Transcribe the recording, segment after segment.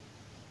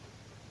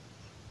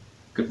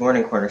Good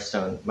morning,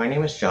 Cornerstone. My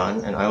name is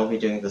John, and I will be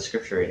doing the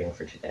scripture reading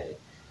for today.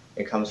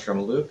 It comes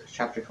from Luke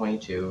chapter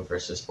 22,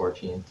 verses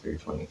 14 through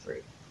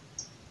 23.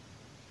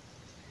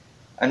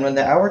 And when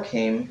the hour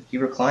came, he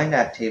reclined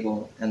at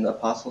table, and the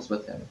apostles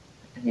with him.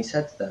 And he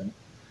said to them,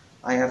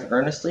 I have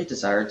earnestly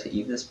desired to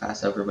eat this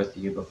Passover with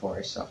you before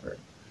I suffer.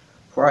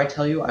 For I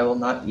tell you, I will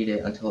not eat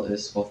it until it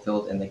is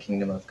fulfilled in the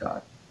kingdom of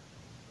God.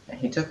 And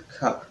he took a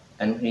cup,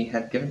 and when he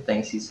had given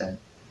thanks, he said,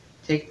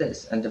 Take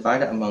this, and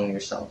divide it among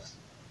yourselves.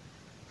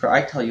 For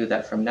I tell you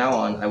that from now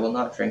on I will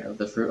not drink of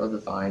the fruit of the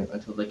vine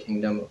until the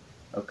kingdom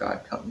of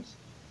God comes.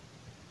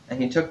 And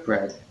he took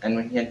bread, and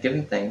when he had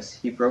given thanks,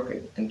 he broke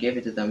it, and gave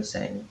it to them,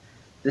 saying,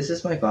 This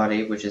is my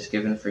body, which is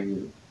given for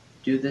you.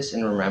 Do this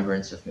in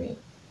remembrance of me.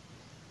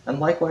 And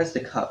likewise the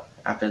cup,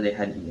 after they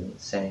had eaten,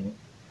 saying,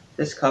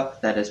 This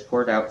cup that is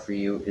poured out for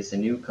you is the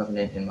new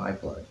covenant in my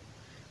blood.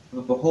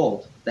 But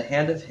behold, the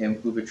hand of him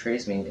who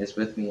betrays me is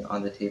with me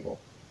on the table.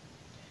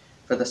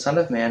 For the Son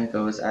of Man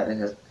goes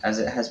as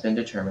it has been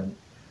determined,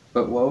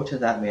 but woe to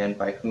that man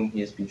by whom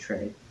he is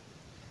betrayed.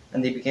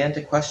 And they began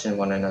to question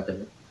one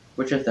another,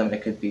 which of them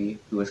it could be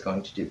who was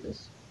going to do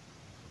this.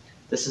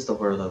 This is the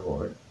word of the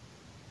Lord.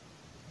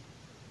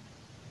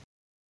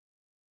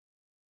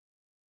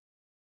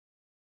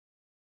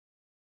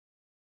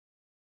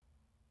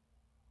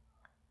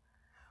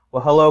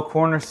 Well, hello,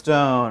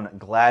 Cornerstone.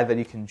 Glad that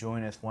you can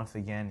join us once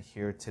again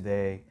here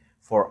today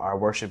for our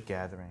worship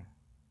gathering.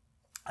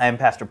 I am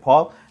Pastor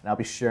Paul, and I'll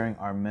be sharing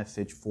our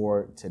message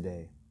for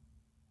today.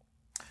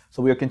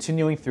 So we are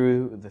continuing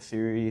through the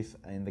series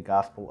in the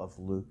Gospel of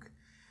Luke.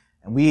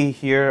 And we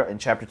here in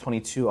chapter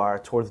 22 are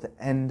towards the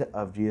end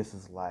of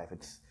Jesus' life.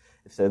 It's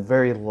the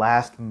very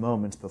last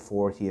moments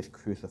before he is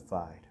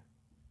crucified.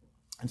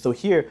 And so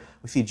here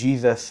we see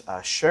Jesus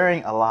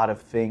sharing a lot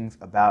of things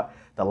about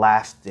the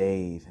last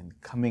days and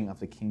coming of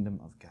the kingdom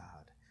of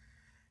God.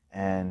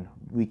 And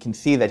we can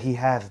see that he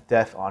has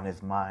death on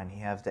his mind. He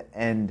has the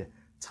end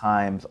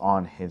times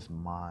on his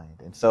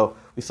mind. And so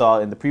we saw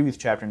in the previous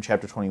chapter, in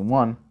chapter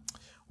 21,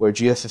 where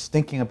Jesus is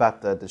thinking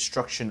about the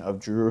destruction of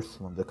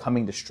Jerusalem, the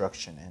coming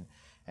destruction,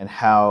 and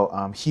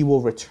how he will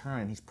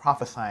return. He's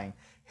prophesying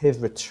his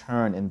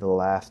return in the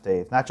last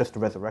days, not just the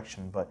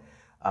resurrection, but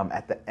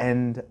at the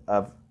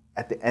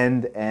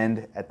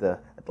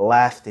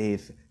last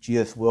days,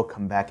 Jesus will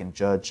come back and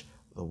judge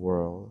the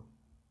world.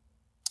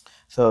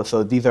 So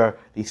these are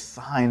these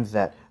signs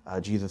that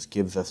Jesus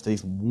gives us,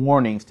 these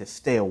warnings to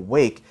stay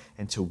awake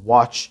and to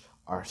watch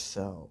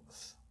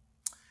ourselves.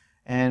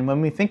 And when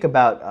we think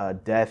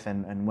about death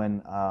and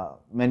when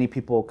many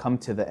people come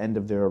to the end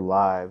of their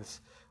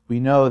lives, we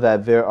know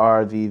that there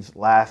are these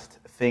last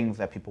things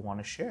that people want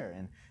to share.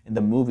 And in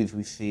the movies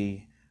we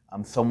see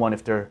someone,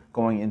 if they're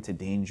going into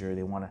danger,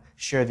 they want to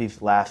share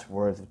these last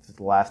words. It's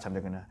the last time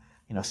they're going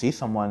to see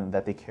someone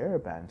that they care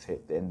about,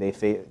 and they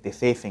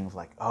say things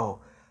like,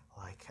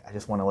 I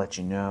just want to let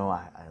you know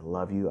I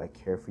love you, I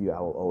care for you, I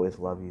will always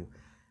love you,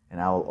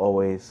 and I will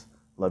always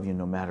love you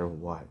no matter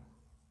what.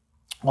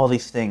 All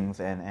these things,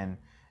 and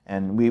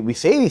we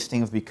say these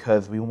things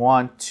because we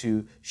want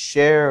to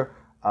share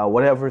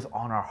whatever's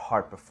on our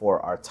heart before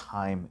our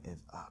time is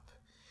up.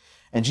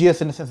 And Jesus,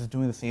 in a sense, is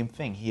doing the same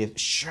thing. He is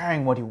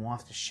sharing what he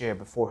wants to share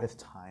before his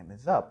time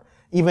is up,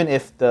 even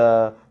if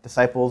the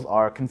disciples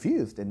are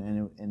confused.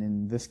 And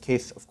in this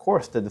case, of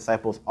course, the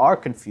disciples are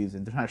confused,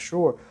 and they're not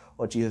sure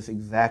what Jesus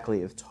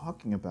exactly is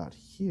talking about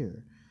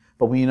here.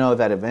 But we know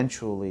that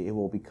eventually it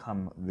will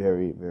become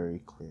very, very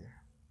clear.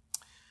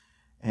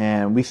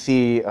 And we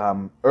see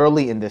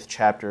early in this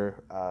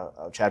chapter,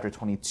 chapter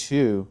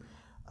 22,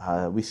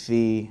 we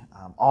see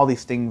all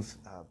these things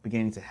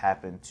beginning to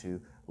happen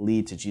to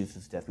lead to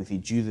Jesus' death. We see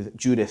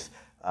Judas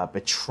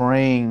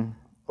betraying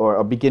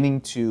or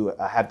beginning to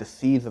have the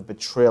seeds of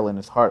betrayal in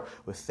his heart,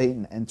 with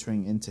Satan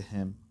entering into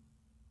him.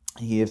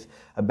 He is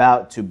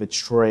about to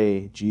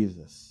betray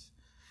Jesus.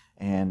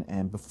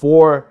 And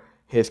before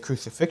his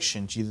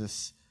crucifixion,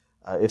 Jesus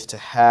is to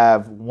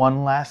have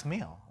one last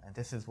meal. And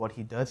this is what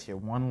he does here,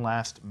 one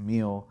last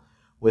meal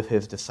with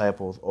his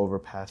disciples over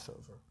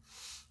Passover.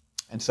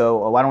 And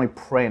so why don't we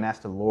pray and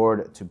ask the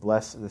Lord to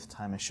bless this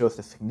time and show us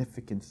the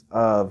significance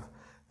of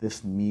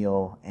this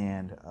meal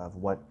and of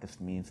what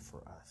this means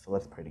for us. So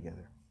let's pray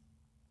together.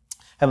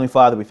 Heavenly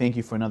Father, we thank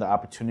you for another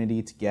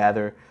opportunity to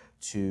gather,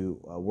 to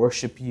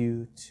worship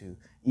you, to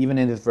even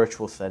in this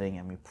virtual setting,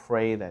 and we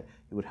pray that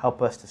you would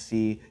help us to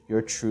see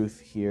your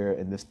truth here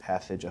in this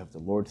passage of the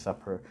Lord's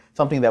Supper,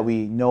 something that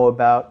we know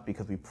about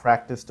because we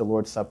practice the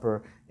Lord's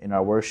Supper in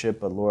our worship,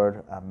 but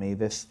Lord, may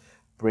this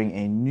bring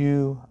a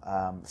new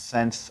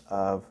sense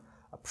of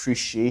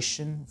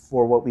appreciation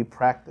for what we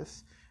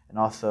practice, and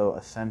also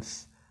a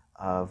sense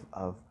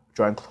of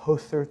drawing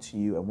closer to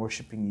you and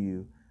worshiping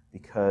you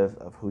because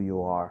of who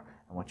you are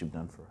and what you've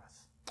done for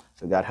us.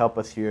 So God, help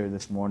us here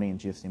this morning. In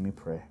Jesus' name we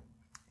pray.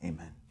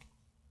 Amen.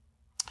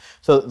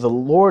 So the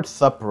Lord's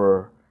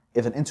Supper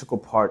is an integral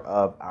part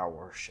of our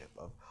worship,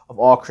 of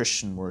all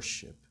Christian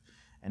worship.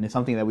 And it's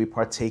something that we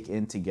partake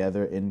in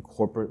together in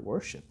corporate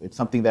worship. It's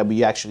something that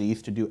we actually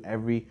used to do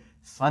every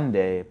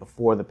Sunday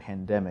before the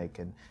pandemic,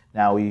 and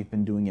now we've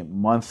been doing it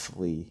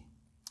monthly.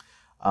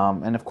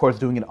 And of course,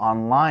 doing it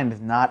online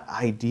is not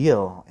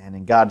ideal. And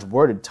in God's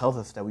word, it tells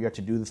us that we are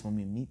to do this when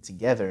we meet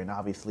together. And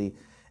obviously,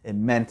 it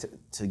meant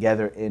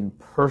together in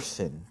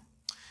person.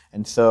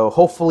 And so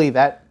hopefully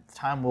that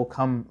time will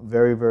come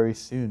very, very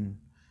soon.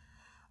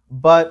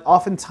 But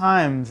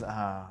oftentimes,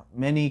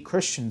 many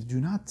Christians do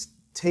not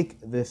take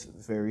this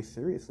very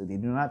seriously. They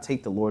do not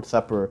take the Lord's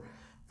Supper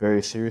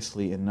very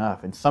seriously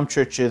enough. In some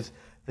churches,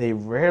 they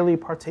rarely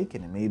partake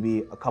in it. Maybe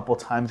a couple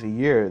times a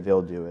year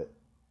they'll do it.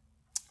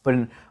 But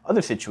in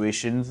other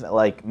situations,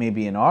 like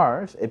maybe in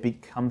ours, it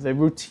becomes a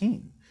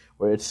routine,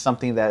 where it's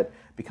something that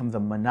becomes a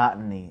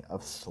monotony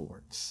of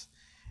sorts.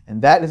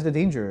 And that is the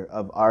danger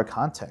of our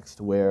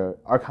context, where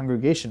our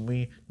congregation,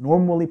 we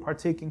normally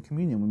partake in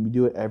communion when we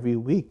do it every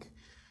week.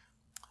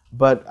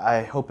 But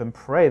I hope and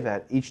pray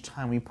that each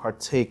time we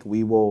partake,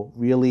 we will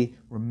really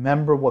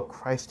remember what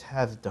Christ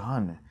has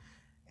done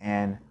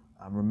and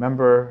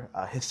remember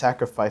his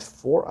sacrifice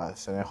for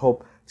us. And I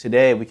hope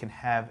today we can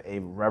have a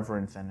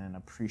reverence and an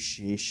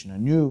appreciation, a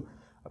new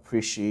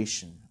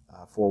appreciation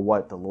for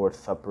what the Lord's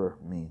Supper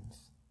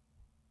means.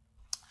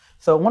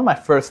 So one of my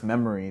first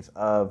memories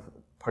of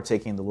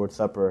partaking in the Lord's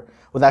Supper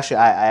was actually,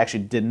 I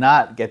actually did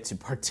not get to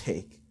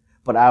partake,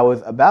 but I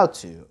was about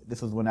to.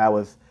 This was when I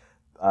was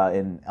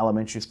in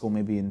elementary school,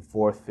 maybe in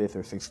 4th, 5th,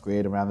 or 6th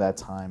grade, around that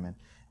time. And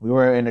we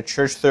were in a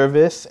church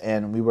service,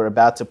 and we were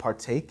about to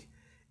partake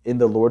in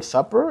the Lord's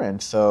Supper.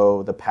 And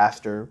so the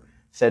pastor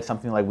said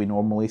something like we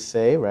normally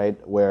say, right,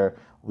 where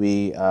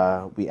we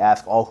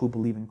ask all who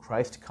believe in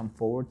Christ to come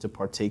forward to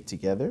partake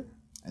together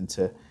and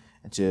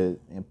to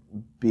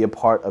be a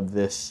part of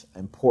this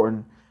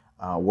important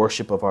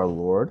worship of our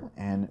Lord.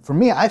 And for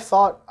me, I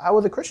thought I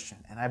was a Christian,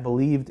 and I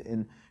believed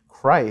in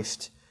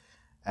Christ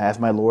as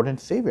my Lord and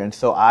Savior. And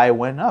so I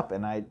went up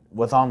and I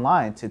was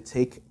online to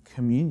take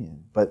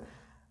communion. But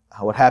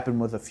what happened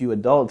was a few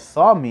adults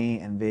saw me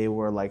and they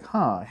were like,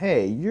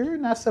 hey, you're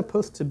not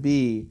supposed to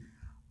be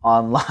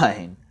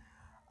online.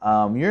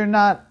 You're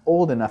not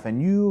old enough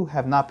and you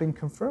have not been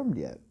confirmed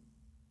yet.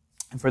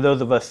 And for those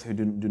of us who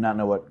do not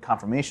know what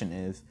confirmation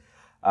is,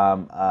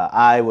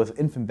 I was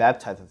infant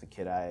baptized as a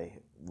kid. I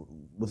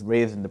was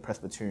raised in the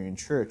Presbyterian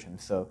church, and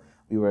so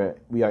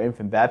we are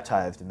infant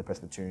baptized in the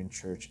Presbyterian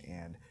church,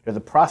 and there's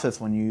a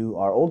process when you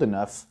are old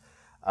enough.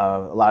 A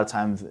lot of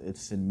times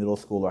it's in middle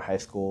school or high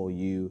school.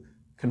 You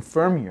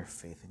confirm your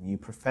faith and you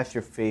profess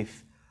your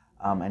faith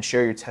and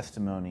share your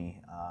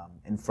testimony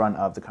in front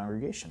of the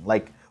congregation,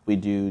 like we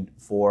do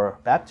for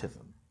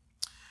baptism.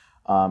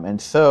 And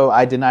so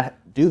I did not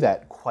do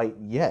that quite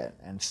yet,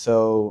 and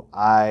so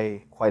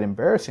I, quite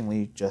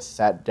embarrassingly, just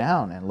sat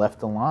down and left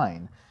the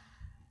line.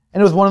 And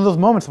it was one of those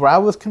moments where I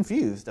was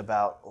confused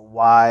about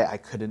why I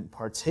couldn't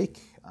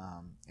partake.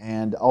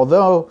 And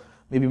although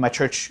maybe my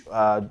church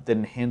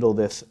didn't handle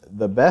this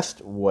the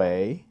best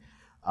way,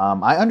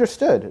 I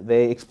understood.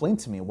 They explained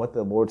to me what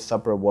the Lord's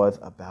Supper was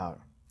about.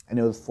 And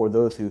it was for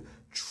those who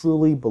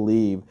truly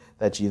believe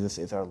that Jesus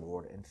is our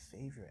Lord and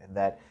Savior, and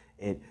that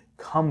it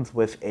comes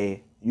with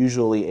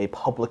usually a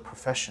public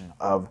profession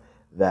of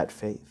that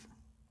faith.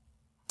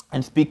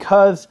 And it's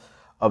because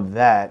of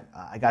that,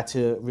 I got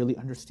to really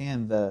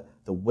understand the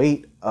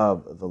weight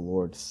of the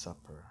Lord's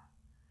Supper.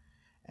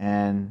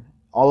 And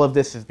all of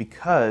this is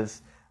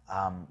because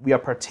we are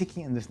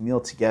partaking in this meal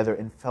together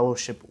in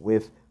fellowship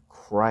with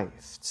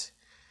Christ.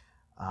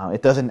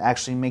 It doesn't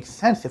actually make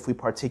sense if we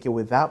partake it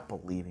without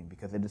believing,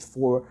 because it is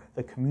for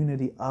the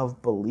community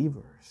of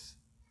believers.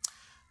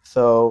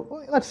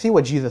 So let's see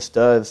what Jesus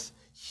does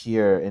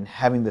here in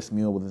having this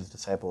meal with his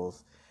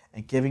disciples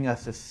and giving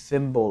us the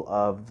symbol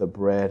of the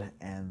bread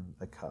and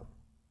the cup.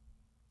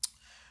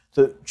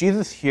 So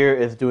Jesus here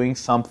is doing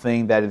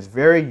something that is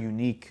very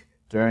unique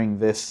during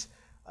this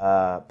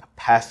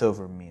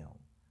Passover meal.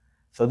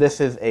 So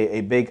this is a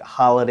big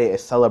holiday, a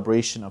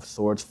celebration of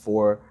sorts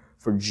for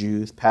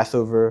Jews.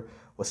 Passover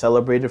was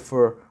celebrated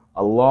for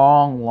a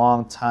long,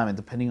 long time, and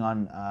depending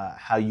on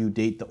how you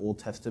date the Old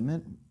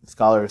Testament,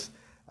 scholars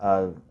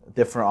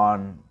differ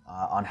on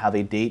how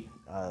they date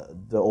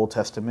the Old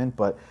Testament,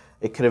 but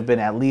it could have been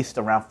at least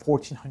around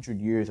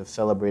 1,400 years of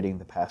celebrating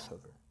the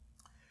Passover.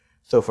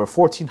 So for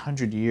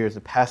 1,400 years,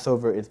 the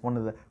Passover is one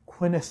of the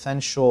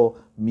quintessential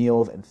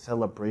meals and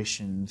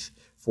celebrations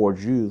for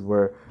Jews,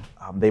 where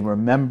they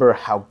remember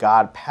how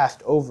God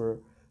passed over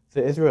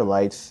the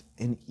Israelites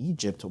in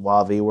Egypt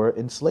while they were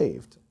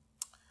enslaved.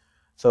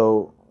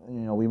 So,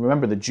 we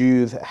remember the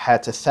Jews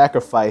had to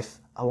sacrifice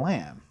a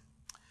lamb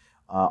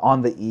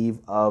on the eve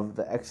of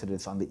the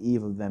Exodus, on the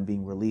eve of them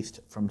being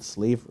released from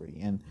slavery.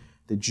 And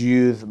the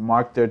Jews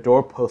marked their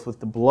doorposts with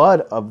the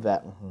blood of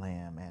that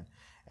lamb.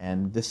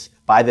 And this,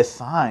 by this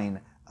sign,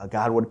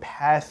 God would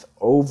pass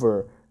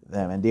over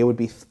them, and they would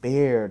be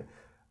spared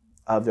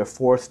of their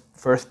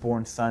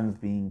firstborn sons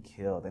being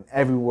killed. And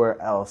everywhere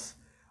else,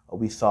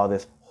 we saw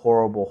this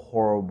horrible,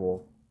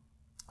 horrible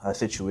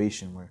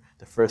situation where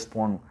the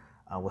firstborn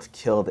was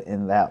killed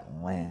in that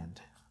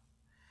land.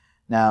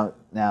 Now,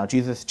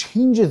 Jesus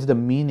changes the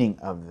meaning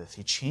of this.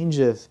 He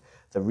changes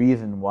the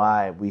reason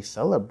why we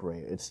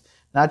celebrate. It's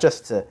not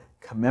just to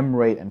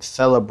commemorate and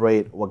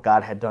celebrate what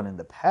God had done in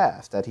the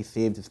past, that he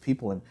saved his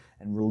people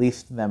and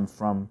released them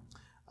from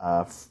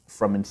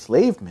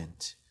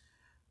enslavement,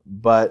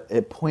 but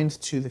it points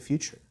to the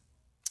future,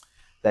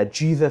 that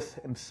Jesus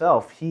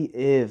himself, he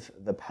is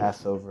the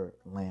Passover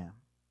lamb.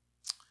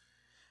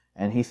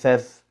 And he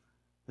says,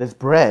 this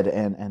bread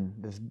and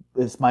this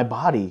is my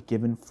body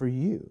given for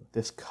you.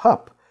 This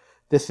cup,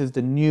 this is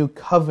the new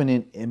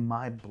covenant in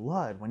my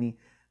blood. When he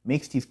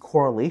makes these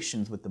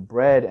correlations with the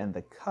bread and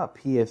the cup,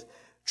 he is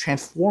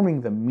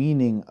transforming the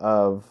meaning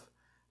of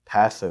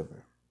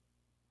Passover.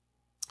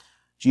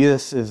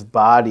 Jesus'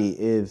 body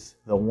is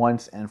the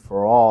once and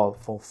for all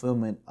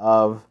fulfillment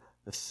of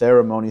the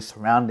ceremony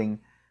surrounding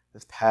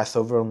this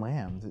Passover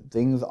lamb.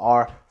 Things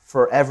are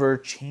forever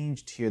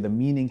changed here. The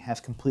meaning has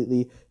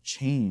completely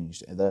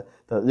changed.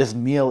 This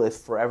meal is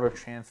forever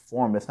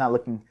transformed. It's not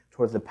looking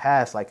towards the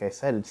past, like I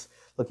said. It's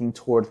looking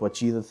towards what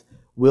Jesus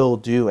will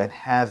do and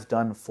has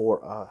done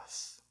for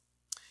us.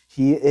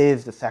 He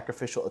is the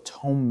sacrificial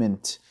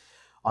atonement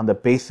on the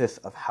basis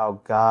of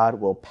how God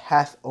will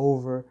pass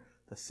over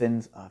the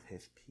sins of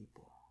his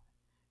people.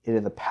 It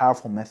is a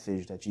powerful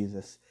message that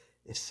Jesus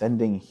is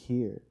sending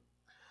here.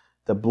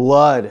 The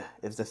blood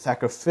is the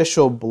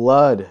sacrificial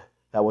blood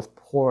that was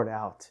poured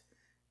out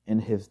in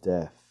his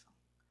death.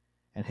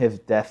 And his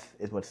death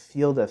is what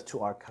sealed us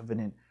to our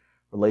covenant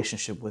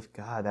relationship with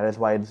God. That is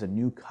why it is a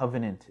new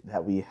covenant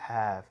that we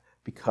have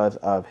because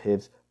of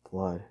his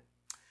blood.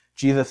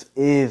 Jesus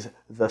is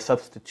the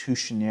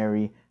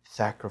substitutionary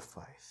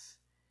sacrifice.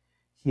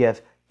 He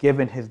has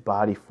given his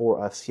body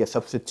for us. He has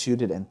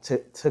substituted and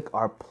took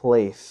our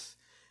place.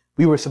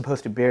 We were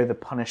supposed to bear the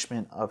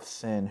punishment of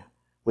sin,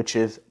 which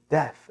is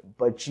death.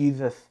 But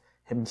Jesus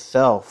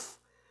himself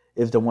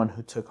is the one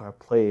who took our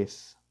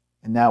place.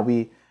 And now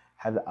we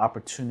have the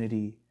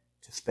opportunity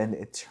to spend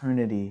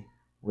eternity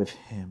with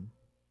him.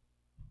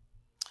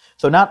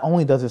 So not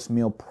only does this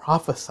meal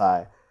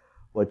prophesy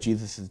what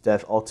Jesus'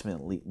 death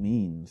ultimately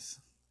means,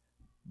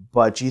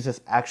 but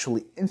Jesus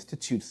actually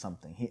institutes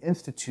something. He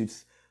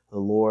institutes the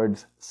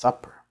Lord's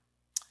Supper.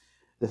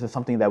 This is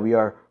something that we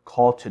are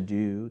called to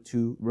do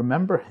to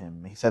remember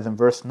him. He says in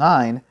verse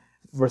 19,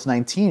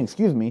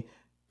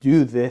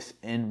 do this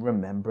in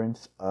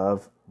remembrance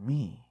of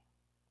me.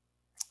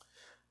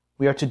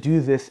 We are to do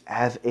this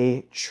as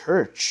a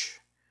church.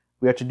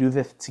 We are to do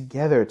this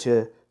together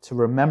to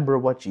remember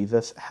what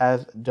Jesus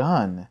has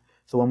done.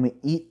 So when we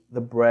eat the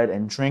bread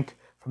and drink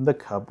from the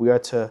cup, we are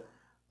to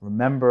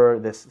remember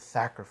this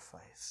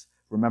sacrifice.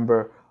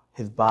 Remember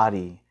his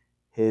body,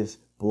 his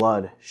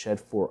blood shed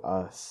for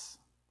us.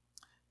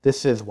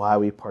 This is why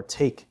we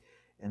partake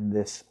in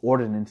this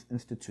ordinance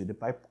instituted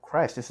by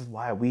Christ. This is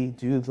why we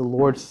do the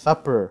Lord's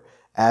Supper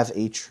as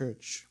a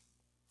church.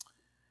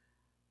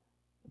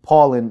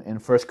 Paul in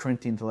 1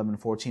 Corinthians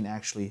 11:14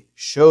 actually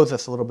shows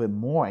us a little bit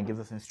more and gives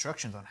us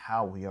instructions on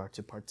how we are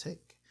to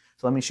partake.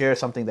 So let me share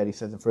something that he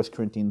says in 1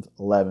 Corinthians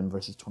 11,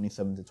 verses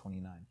 27 to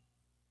 29.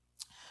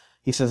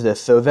 He says this,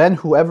 so then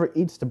whoever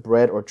eats the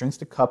bread or drinks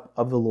the cup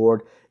of the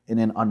Lord in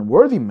an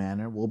unworthy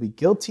manner will be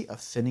guilty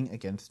of sinning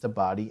against the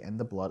body and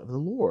the blood of the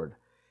Lord.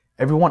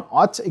 Everyone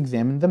ought to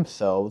examine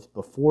themselves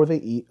before they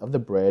eat of the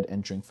bread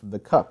and drink from the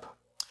cup.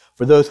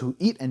 For those who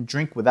eat and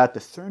drink without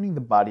discerning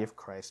the body of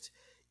Christ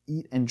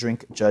eat and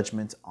drink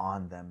judgment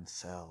on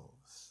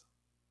themselves.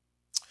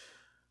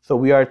 So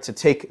we are to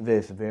take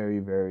this very,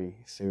 very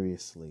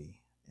seriously.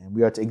 And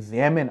we are to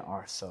examine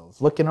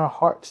ourselves, look in our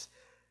hearts,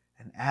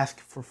 and ask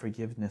for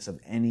forgiveness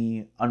of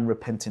any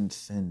unrepentant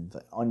sin,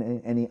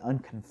 any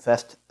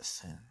unconfessed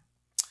sin.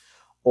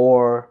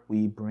 Or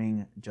we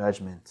bring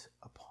judgment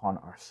upon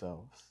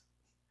ourselves.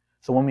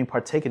 So when we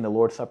partake in the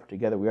Lord's Supper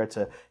together, we are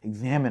to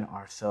examine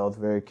ourselves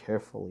very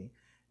carefully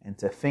and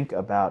to think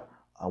about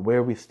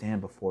where we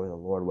stand before the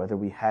Lord, whether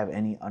we have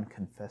any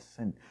unconfessed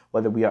sin,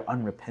 whether we are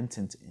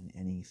unrepentant in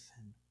any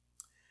sin.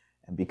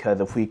 And because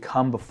if we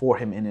come before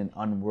him in an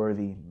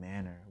unworthy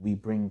manner, we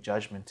bring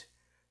judgment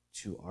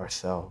to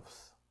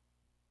ourselves.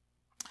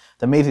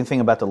 The amazing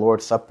thing about the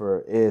Lord's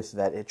Supper is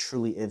that it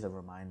truly is a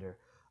reminder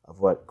of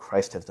what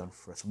Christ has done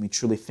for us. When we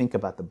truly think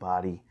about the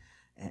body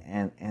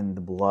and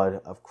the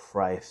blood of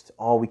Christ,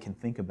 all we can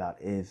think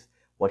about is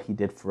what he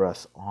did for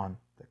us on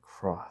the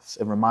cross.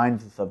 It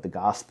reminds us of the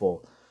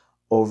gospel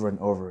over and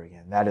over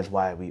again. That is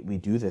why we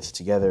do this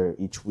together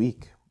each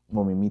week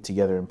when we meet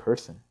together in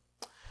person.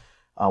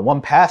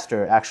 One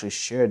pastor actually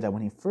shared that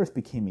when he first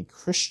became a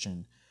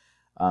Christian,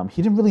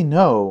 he didn't really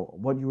know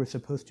what you were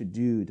supposed to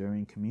do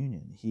during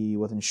communion. He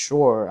wasn't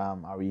sure,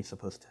 are we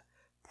supposed to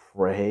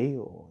pray,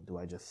 or do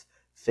I just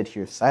sit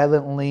here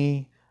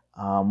silently?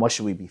 What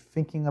should we be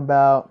thinking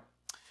about?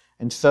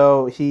 And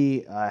so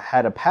he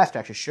had a pastor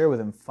actually share with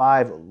him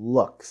 5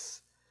 looks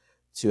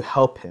to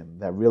help him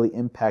that really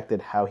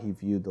impacted how he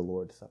viewed the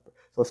Lord's Supper.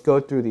 So let's go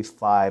through these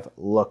 5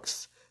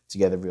 looks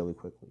together really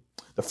quickly.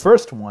 The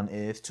first one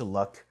is to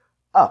look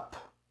up.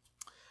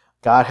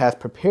 God has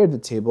prepared the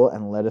table,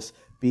 and let us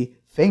be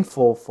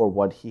thankful for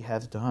what he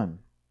has done.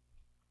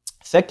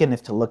 Second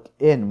is to look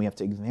in. We have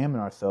to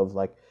examine ourselves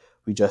like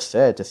we just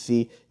said, to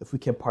see if we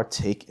can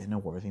partake in a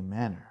worthy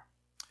manner.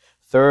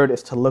 Third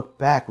is to look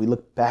back. We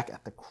look back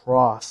at the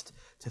cross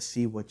to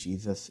see what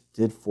Jesus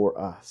did for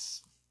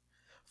us.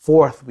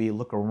 Fourth, we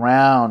look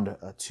around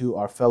to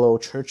our fellow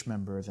church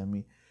members and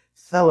we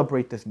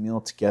celebrate this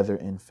meal together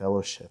in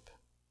fellowship.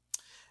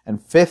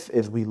 And fifth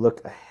is we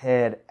look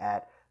ahead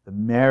at the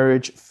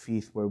marriage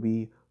feast where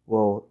we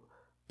will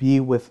be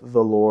with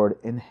the Lord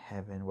in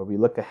heaven, where we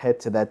look ahead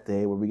to that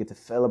day where we get to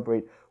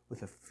celebrate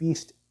with a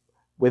feast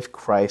with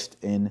Christ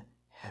in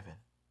heaven.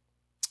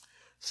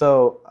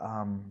 So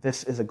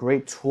this is a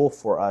great tool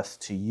for us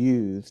to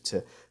use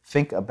to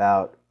think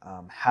about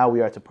how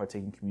we are to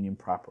partake in communion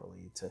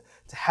properly,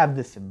 to have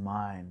this in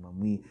mind when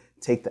we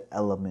take the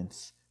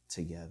elements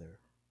together.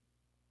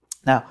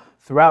 Now,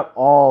 throughout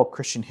all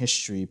Christian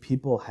history,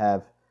 people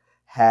have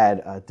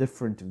had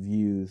different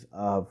views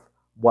of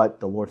what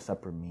the Lord's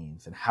Supper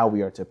means and how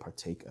we are to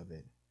partake of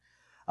it.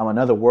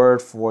 Another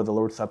word for the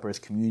Lord's Supper is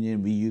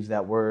communion. We use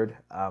that word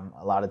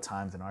a lot of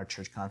times in our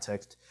church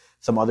context.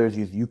 Some others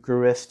use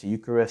Eucharist.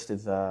 Eucharist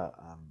is a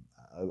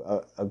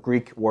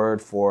Greek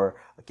word for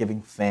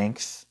giving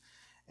thanks.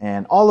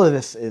 And all of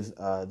this is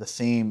the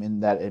same in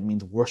that it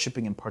means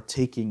worshiping and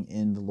partaking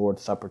in the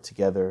Lord's Supper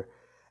together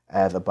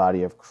as a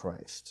body of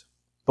Christ.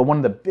 But one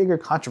of the bigger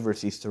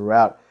controversies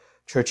throughout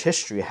church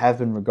history has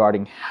been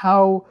regarding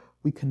how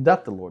we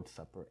conduct the Lord's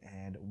Supper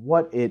and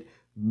what it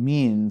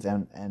means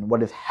and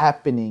what is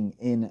happening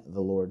in the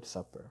Lord's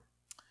Supper.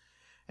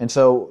 And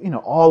so,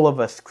 all of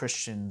us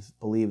Christians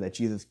believe that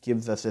Jesus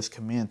gives us this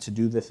command to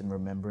do this in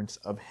remembrance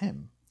of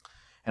Him.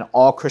 And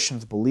all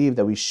Christians believe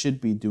that we should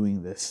be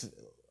doing this.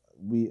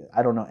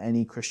 I don't know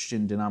any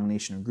Christian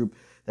denomination or group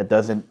that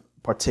doesn't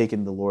partake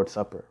in the Lord's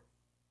Supper.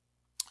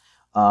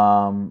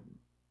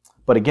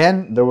 But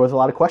again, there was a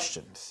lot of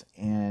questions.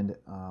 And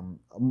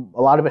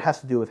a lot of it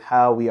has to do with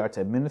how we are to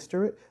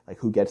administer it, like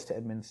who gets to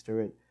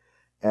administer it.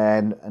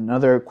 And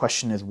another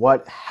question is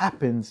what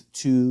happens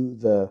to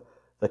the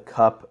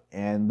cup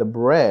and the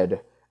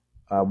bread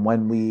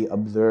when we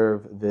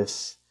observe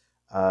this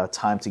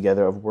time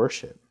together of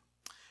worship.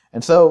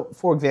 And so,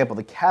 for example,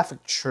 the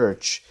Catholic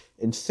Church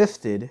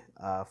insisted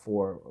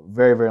for a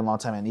very, very long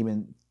time, and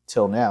even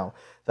till now,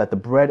 that the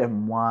bread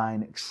and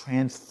wine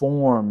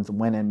transforms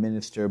when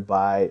administered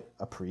by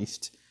a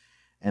priest,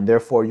 and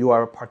therefore you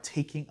are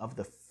partaking of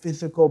the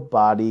physical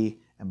body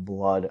and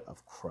blood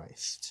of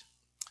Christ.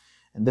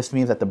 And this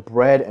means that the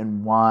bread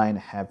and wine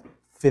have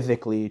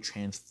physically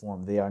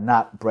transformed. They are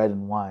not bread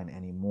and wine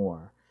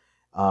anymore.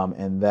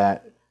 And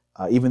that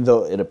even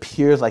though it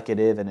appears like it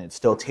is and it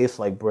still tastes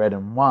like bread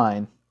and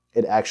wine,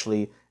 it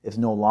actually is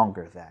no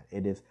longer that.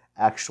 It is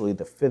actually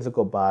the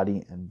physical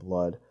body and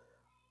blood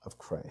of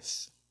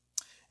Christ.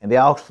 And they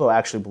also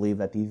actually believe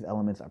that these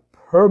elements are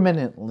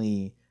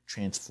permanently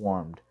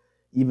transformed,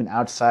 even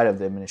outside of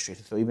the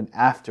administration. So even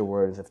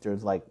afterwards, if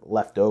there's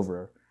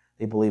leftover,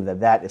 they believe that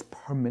that is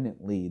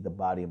permanently the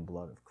body and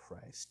blood of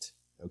Christ.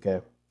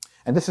 Okay?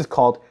 And this is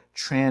called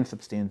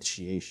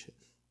transubstantiation.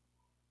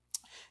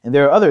 And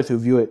there are others who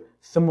view it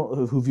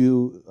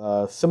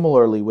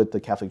similarly with the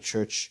Catholic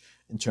Church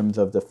in terms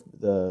of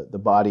the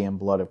body and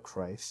blood of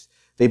Christ.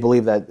 They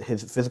believe that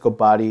his physical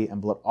body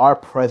and blood are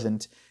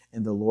present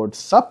in the Lord's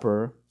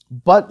Supper,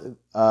 but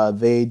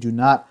they do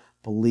not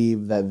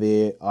believe that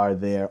they are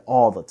there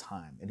all the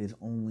time. It is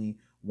only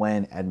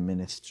when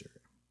administered.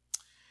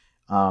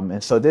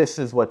 And so this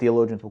is what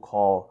theologians will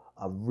call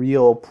a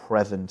real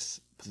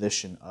presence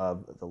position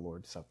of the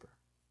Lord's Supper.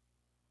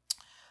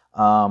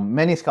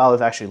 Many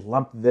scholars actually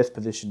lump this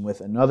position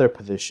with another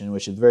position,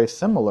 which is very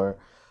similar.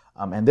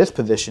 And this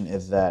position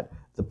is that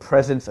the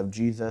presence of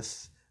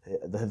Jesus,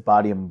 his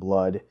body and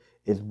blood,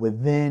 is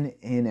within,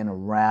 in, and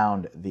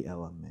around the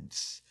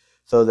elements.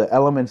 So the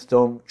elements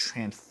don't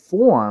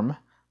transform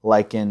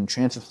like in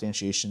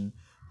transubstantiation,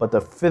 but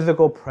the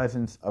physical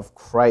presence of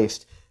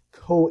Christ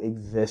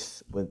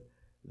coexists with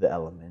the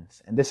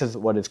elements. And this is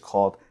what is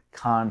called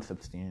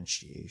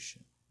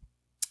consubstantiation.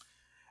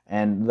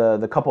 And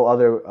the couple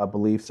other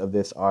beliefs of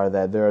this are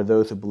that there are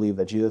those who believe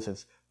that Jesus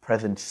is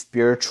present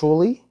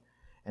spiritually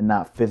and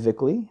not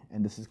physically,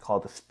 and this is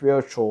called the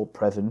spiritual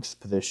presence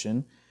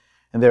position.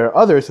 And there are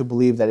others who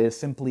believe that it is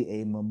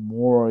simply a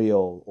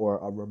memorial or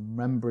a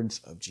remembrance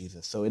of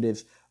Jesus. So it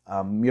is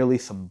merely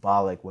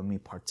symbolic when we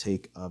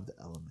partake of the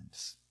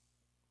elements.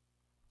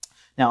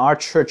 Now, our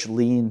church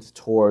leans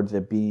towards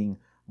it being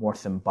more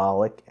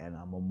symbolic and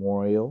a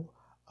memorial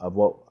of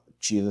what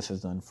Jesus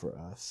has done for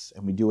us.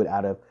 And we do it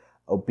out of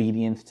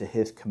obedience to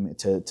his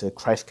to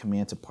Christ's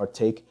command to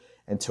partake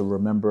and to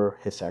remember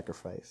his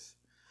sacrifice.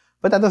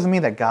 But that doesn't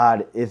mean that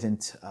God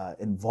isn't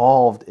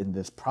involved in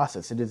this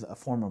process. It is a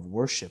form of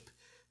worship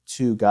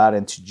to God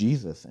and to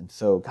Jesus. And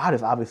so God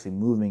is obviously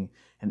moving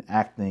and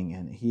acting,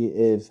 and he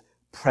is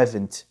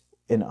present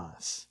in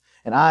us.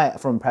 And I,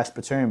 from a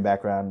Presbyterian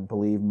background,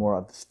 believe more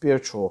of the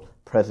spiritual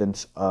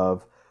presence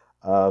of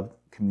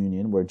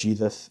communion, where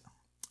Jesus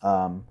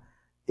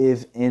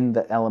is in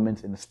the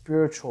elements in a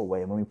spiritual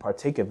way. And when we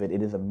partake of it,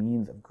 it is a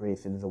means of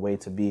grace. It is a way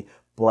to be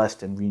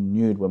blessed and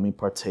renewed when we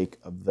partake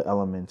of the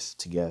elements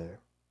together.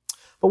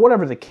 But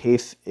whatever the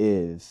case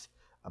is,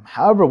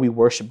 however we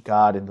worship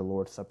God in the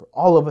Lord's Supper,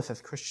 all of us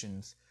as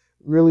Christians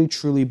really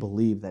truly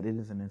believe that it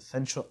is an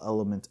essential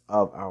element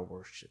of our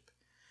worship,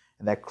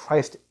 and that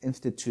Christ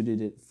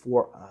instituted it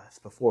for us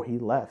before he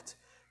left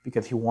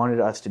because he wanted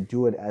us to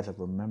do it as a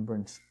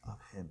remembrance of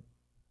him.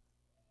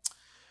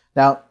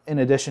 Now, in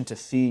addition to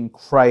seeing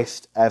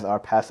Christ as our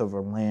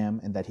Passover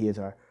lamb and that he is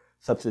our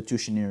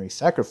substitutionary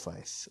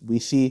sacrifice, we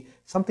see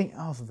something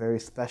else very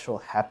special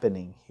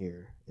happening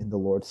here in the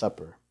Lord's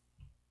Supper.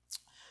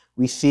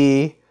 We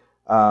see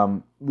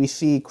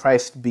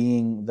Christ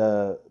being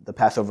the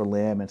Passover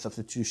lamb and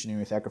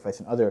substitutionary sacrifice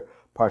in other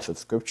parts of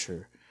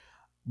Scripture.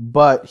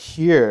 But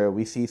here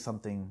we see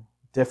something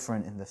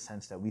different in the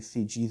sense that we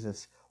see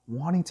Jesus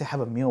wanting to have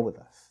a meal with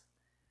us.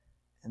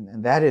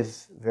 And that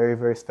is very,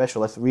 very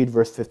special. Let's read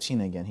verse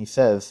 15 again. He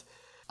says,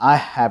 I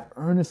have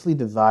earnestly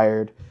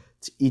desired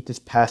to eat this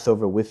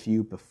Passover with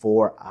you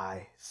before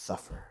I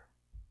suffer.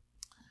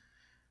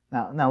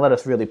 Now let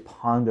us really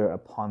ponder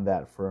upon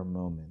that for a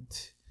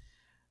moment.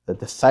 The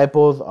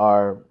disciples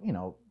are,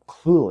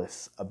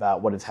 clueless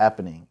about what is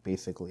happening,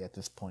 basically, at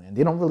this point. And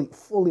they don't really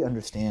fully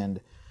understand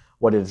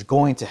what is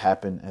going to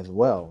happen as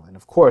well. And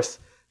of course,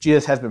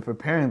 Jesus has been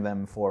preparing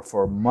them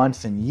for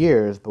months and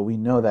years, but we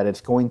know that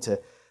it's going to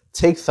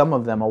take some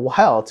of them a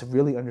while to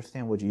really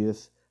understand what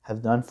Jesus has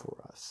done for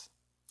us.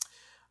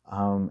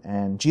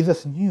 And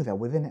Jesus knew that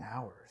within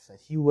hours that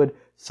he would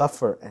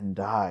suffer and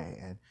die,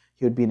 and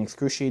he would be in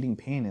excruciating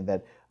pain, and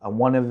that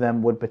one of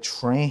them would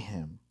betray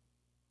him,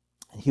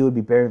 and he would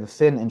be bearing the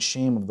sin and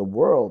shame of the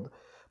world.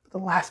 But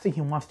the last thing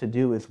he wants to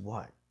do is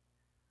what?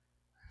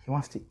 He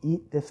wants to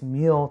eat this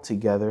meal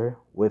together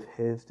with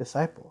his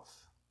disciples.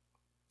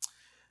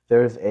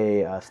 There's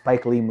a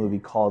Spike Lee movie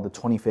called The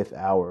 25th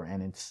Hour,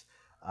 and it's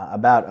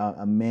about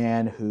a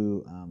man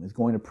who is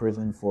going to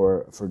prison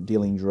for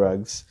dealing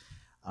drugs.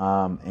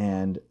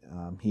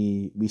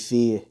 We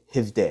see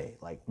his day,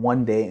 like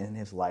one day in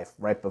his life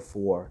right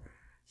before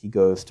he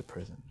goes to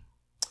prison.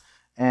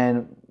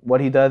 And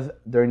what he does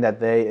during that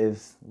day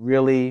is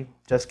really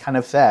just kind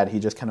of sad. He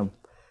just kind of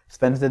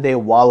spends the day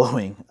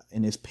wallowing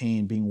in his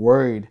pain, being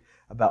worried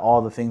about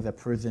all the things that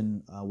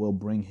prison will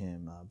bring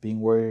him, being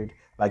worried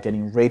about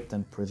getting raped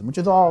in prison, which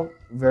is all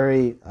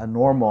very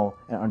normal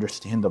and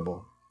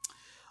understandable.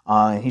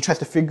 And he tries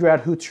to figure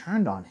out who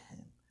turned on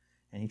him.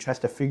 And he tries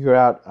to figure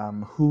out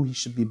who he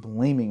should be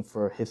blaming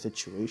for his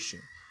situation.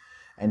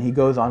 And he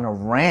goes on a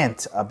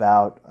rant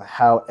about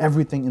how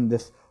everything in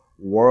this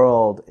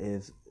world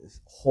is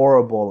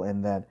horrible,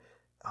 and that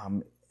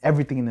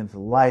everything in his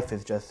life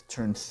has just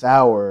turned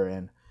sour,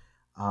 and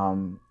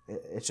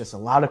it's just a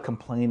lot of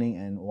complaining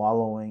and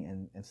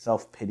wallowing and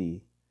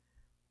self-pity.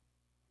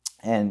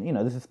 And,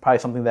 this is probably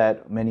something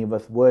that many of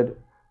us would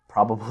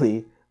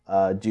probably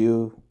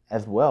do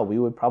as well. We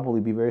would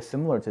probably be very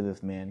similar to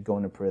this man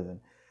going to prison.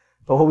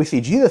 But what we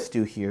see Jesus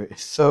do here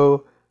is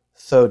so,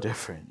 so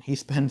different. He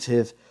spends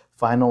his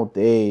final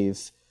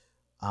days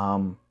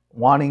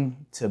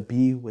wanting to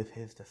be with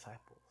his disciples.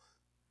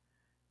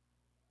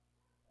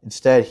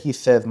 Instead, he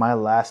says, my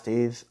last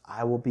days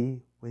I will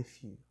be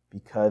with you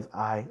because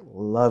I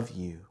love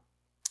you.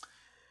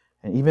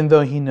 And even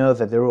though he knows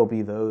that there will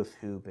be those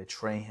who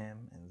betray him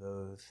and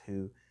those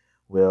who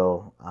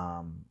will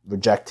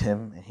reject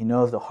him, and he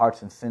knows the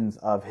hearts and sins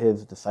of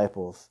his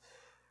disciples,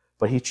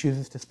 but he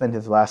chooses to spend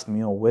his last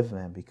meal with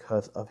them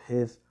because of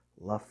his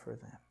love for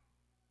them.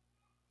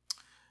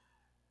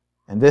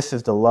 And this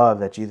is the love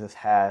that Jesus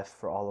has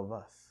for all of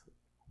us.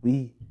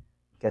 We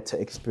get to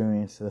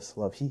experience this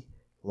love. He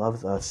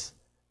loves us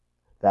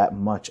that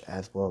much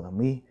as well, and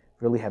we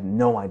really have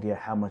no idea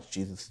how much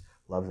Jesus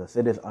loves us.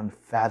 It is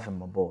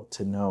unfathomable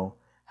to know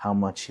how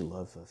much he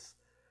loves us.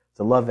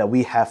 The love that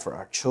we have for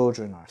our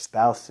children, our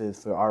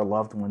spouses, for our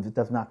loved ones, it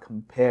does not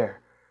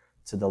compare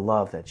to the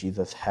love that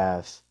Jesus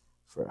has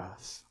for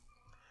us.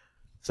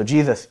 So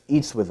Jesus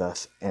eats with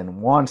us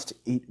and wants to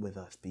eat with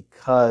us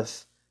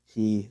because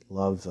he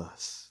loves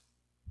us.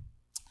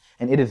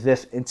 And it is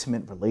this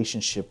intimate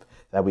relationship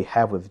that we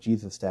have with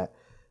Jesus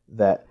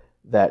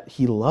that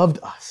he loved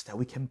us, that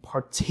we can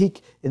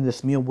partake in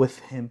this meal with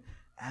him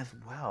as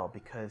well,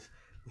 because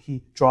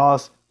he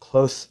draws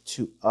close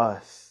to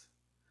us.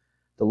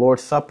 The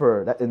Lord's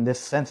Supper, that in this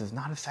sense, is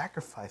not a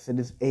sacrifice. It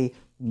is a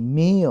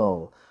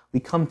meal. We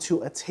come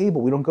to a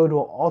table. We don't go to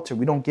an altar.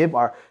 We don't give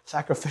our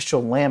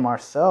sacrificial lamb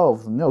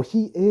ourselves. No,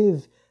 he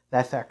is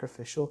that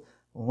sacrificial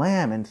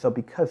lamb. And so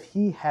because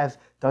he has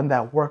done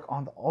that work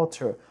on the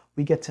altar,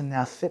 we get to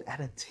now sit at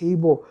a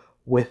table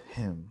with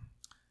him.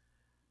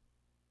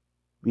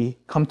 We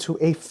come to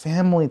a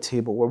family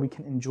table where we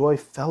can enjoy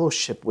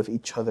fellowship with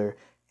each other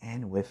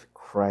and with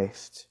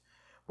Christ,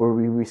 where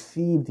we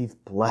receive these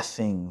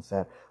blessings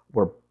that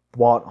were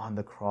bought on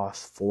the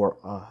cross for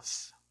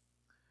us.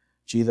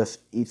 Jesus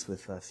eats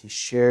with us. He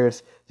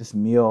shares this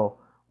meal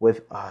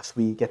with us.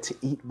 We get to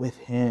eat with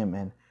him,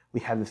 and we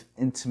have this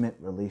intimate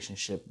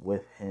relationship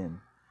with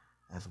him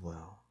as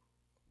well.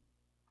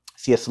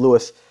 C.S.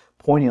 Lewis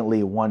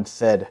poignantly once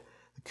said,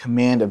 the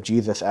command of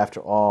Jesus, after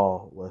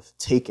all, was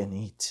take and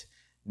eat.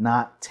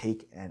 not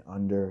take and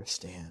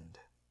understand.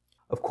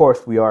 Of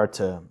course, we are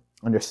to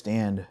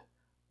understand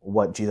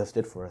what Jesus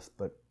did for us,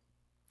 but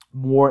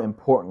more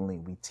importantly,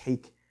 we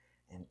take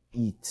and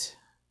eat.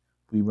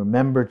 We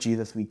remember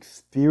Jesus, we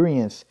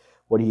experience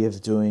what he is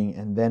doing,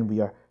 and then we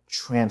are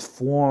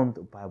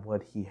transformed by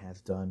what he has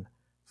done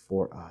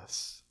for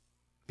us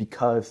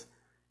because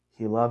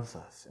he loves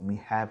us and we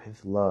have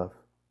his love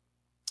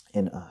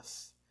in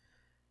us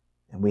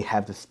and we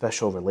have this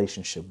special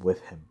relationship with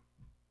him.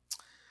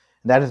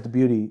 And that is the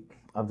beauty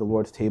of the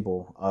Lord's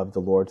table, of the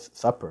Lord's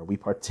Supper. We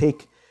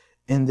partake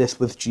in this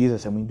with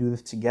Jesus, and we do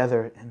this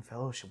together in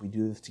fellowship. We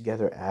do this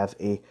together as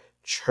a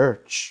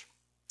church.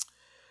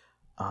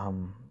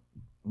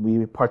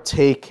 We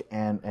partake,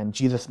 and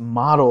Jesus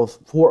models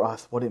for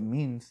us what it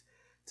means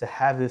to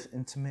have this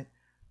intimate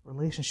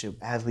relationship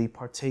as we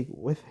partake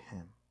with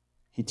him.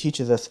 He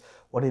teaches us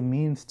what it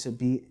means to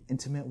be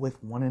intimate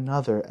with one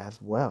another as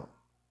well.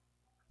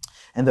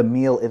 And the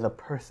meal is a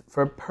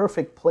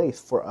perfect place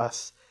for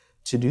us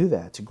to do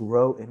that, to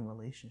grow in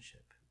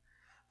relationship.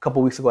 A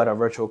couple weeks ago at our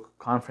virtual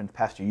conference,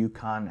 Pastor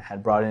Yukon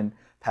had brought in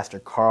Pastor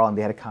Carl, and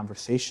they had a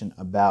conversation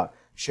about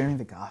sharing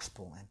the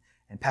gospel.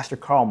 And Pastor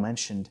Carl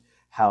mentioned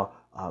how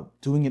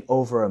doing it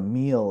over a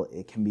meal,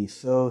 it can be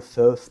so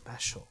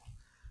special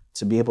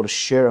to be able to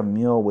share a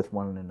meal with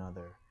one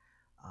another.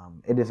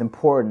 It is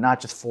important not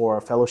just for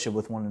our fellowship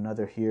with one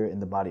another here in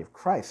the body of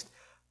Christ,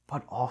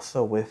 but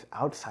also with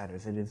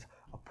outsiders. It is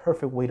a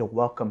perfect way to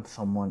welcome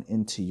someone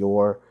into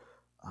your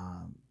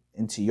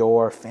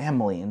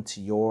family,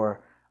 into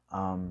your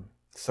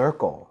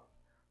circle,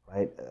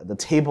 right? The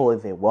table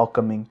is a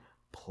welcoming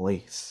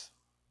place.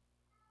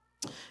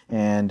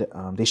 And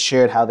they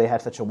shared how they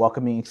had such a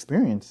welcoming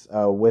experience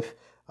with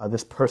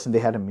this person they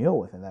had a meal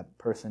with, and that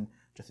person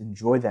just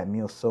enjoyed that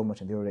meal so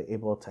much, and they were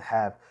able to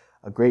have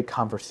a great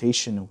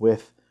conversation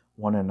with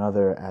one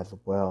another as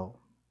well.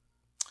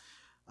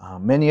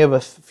 Many of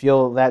us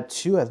feel that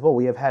too as well.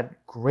 We have had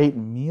great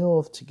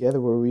meals together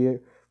where we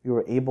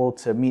were able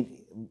to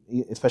meet,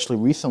 especially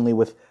recently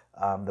with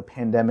the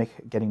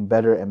pandemic getting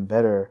better and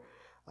better.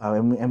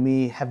 And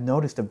we have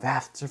noticed a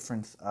vast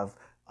difference of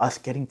us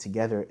getting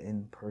together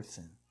in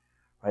person.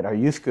 Right? Our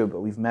youth group,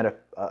 we've met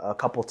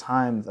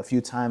a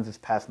few times this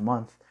past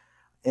month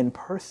in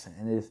person.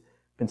 And it has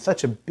been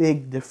such a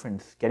big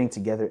difference getting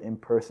together in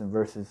person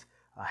versus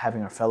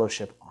having our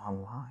fellowship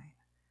online.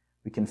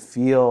 We can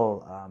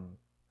feel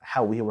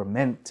how we were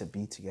meant to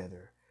be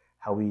together,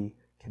 how we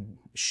can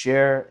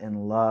share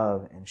in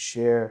love and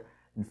share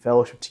in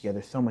fellowship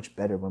together so much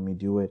better when we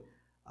do it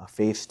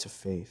face to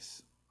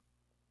face.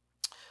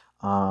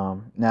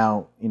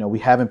 Now, we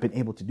haven't been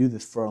able to do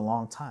this for a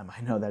long time.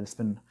 I know that it's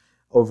been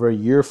over a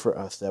year for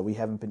us that we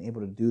haven't been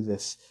able to do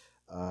this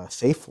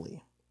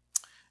safely.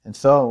 And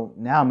so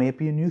now may it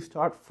be a new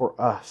start for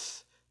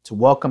us to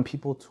welcome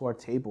people to our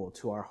table,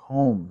 to our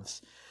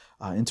homes,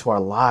 into our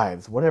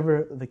lives.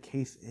 Whatever the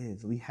case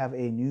is, we have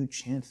a new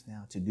chance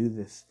now to do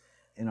this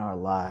in our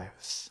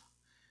lives.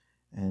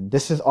 And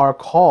this is our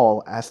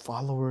call as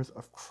followers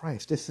of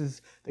Christ. This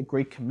is the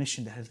great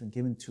commission that has been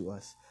given to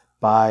us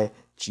by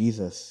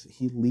Jesus.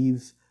 He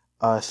leaves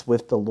us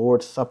with the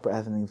Lord's Supper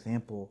as an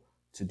example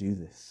to do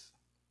this.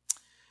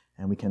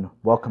 And we can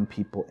welcome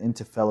people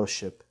into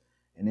fellowship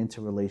and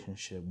into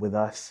relationship with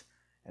us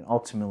and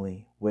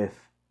ultimately with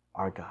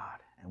our God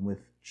and with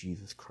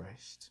Jesus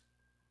Christ.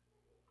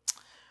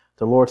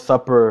 The Lord's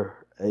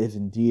Supper is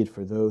indeed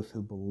for those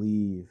who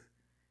believe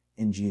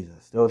in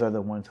Jesus. Those are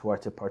the ones who are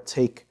to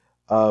partake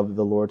of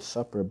the Lord's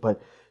Supper.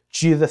 But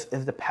Jesus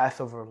is the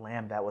Passover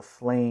lamb that was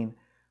slain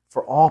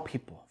for all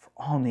people, for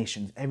all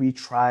nations, every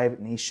tribe,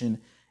 nation,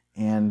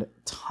 and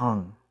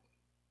tongue.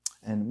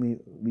 And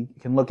we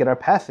can look at our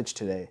passage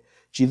today.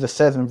 Jesus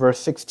says in verse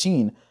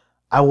 16,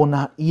 "I will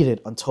not eat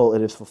it until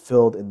it is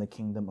fulfilled in the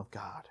kingdom of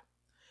God."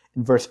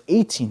 In verse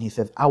 18, he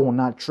says, "I will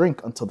not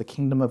drink until the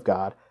kingdom of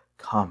God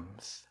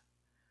comes."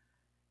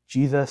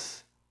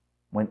 Jesus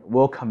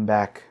will come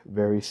back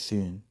very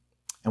soon.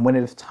 And when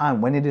it is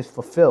time, when it is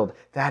fulfilled,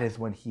 that is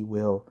when he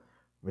will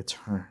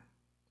return.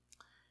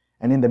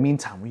 And in the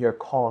meantime, we are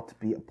called to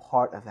be a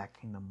part of that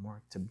kingdom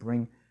work, to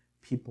bring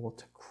people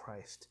to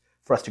Christ,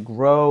 for us to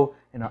grow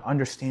in our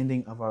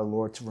understanding of our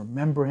Lord, to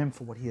remember him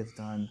for what he has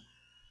done,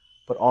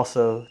 but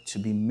also to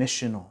be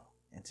missional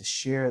and to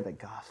share the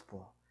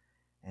gospel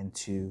and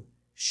to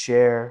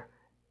share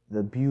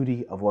the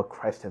beauty of what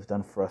Christ has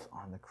done for us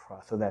on the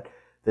cross, so that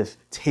this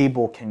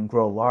table can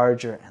grow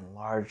larger and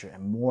larger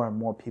and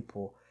more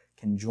people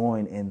can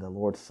join in the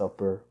Lord's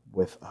Supper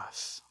with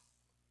us.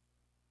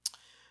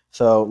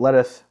 So let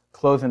us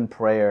close in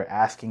prayer,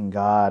 asking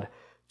God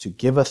to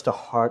give us the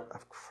heart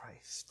of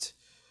Christ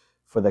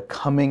for the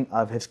coming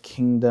of his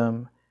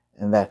kingdom,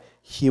 and that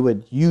he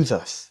would use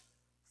us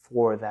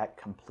for that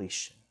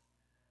completion,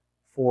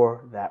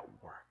 for that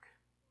work.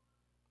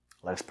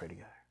 Let us pray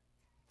together.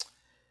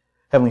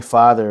 Heavenly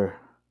Father,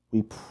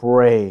 we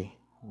pray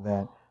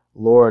that,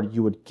 Lord,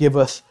 you would give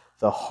us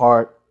the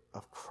heart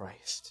of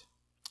Christ.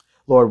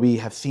 Lord, we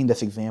have seen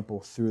this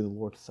example through the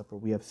Lord's Supper.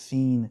 We have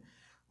seen,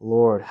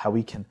 Lord, how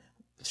we can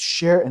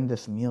share in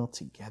this meal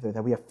together,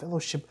 that we have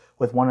fellowship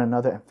with one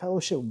another and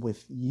fellowship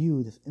with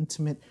you, this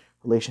intimate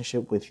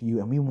relationship with you.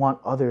 And we want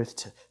others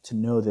to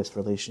know this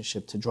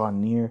relationship, to draw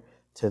near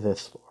to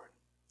this, Lord.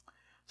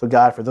 So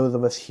God, for those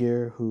of us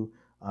here who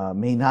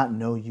may not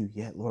know you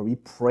yet, Lord, we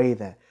pray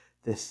that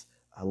this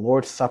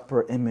Lord's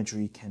Supper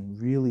imagery can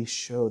really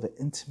show the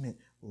intimate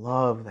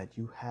love that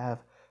you have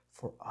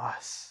for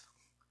us.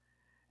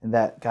 And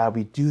that, God,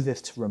 we do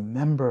this to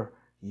remember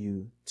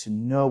you, to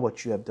know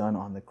what you have done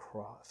on the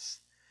cross,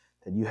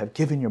 that you have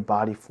given your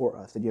body for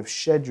us, that you have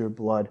shed your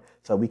blood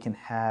so that we can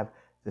have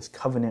this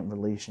covenant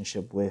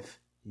relationship with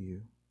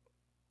you.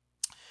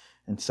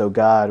 And so,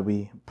 God,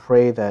 we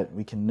pray that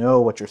we can know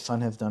what your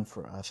Son has done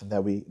for us, and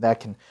that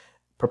can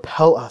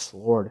propel us,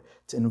 Lord,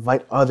 to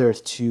invite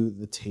others to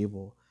the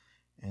table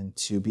and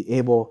to be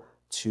able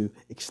to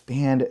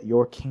expand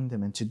your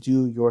kingdom and to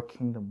do your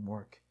kingdom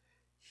work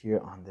here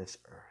on this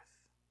earth.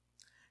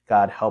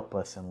 God, help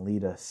us and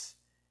lead us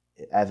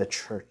as a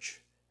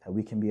church, that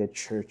we can be a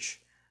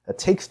church that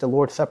takes the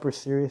Lord's Supper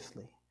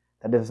seriously,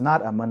 that it is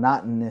not a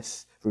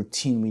monotonous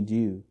routine we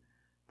do,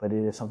 but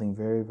it is something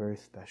very, very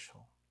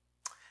special.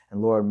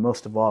 And Lord,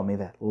 most of all, may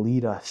that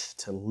lead us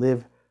to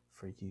live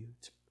for you,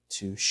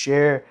 to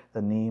share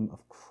the name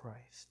of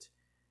Christ,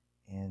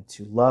 and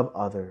to love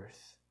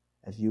others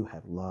as you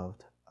have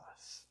loved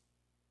us.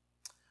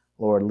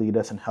 Lord, lead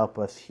us and help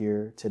us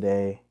here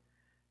today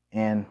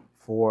and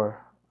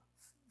for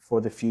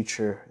the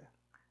future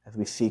as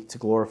we seek to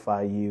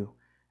glorify you,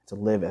 to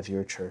live as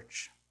your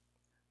church.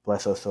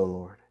 Bless us, O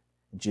Lord.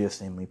 In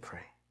Jesus' name we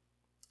pray.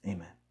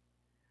 Amen.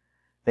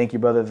 Thank you,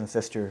 brothers and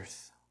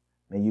sisters.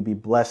 May you be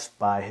blessed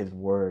by his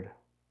word.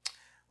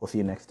 We'll see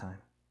you next time.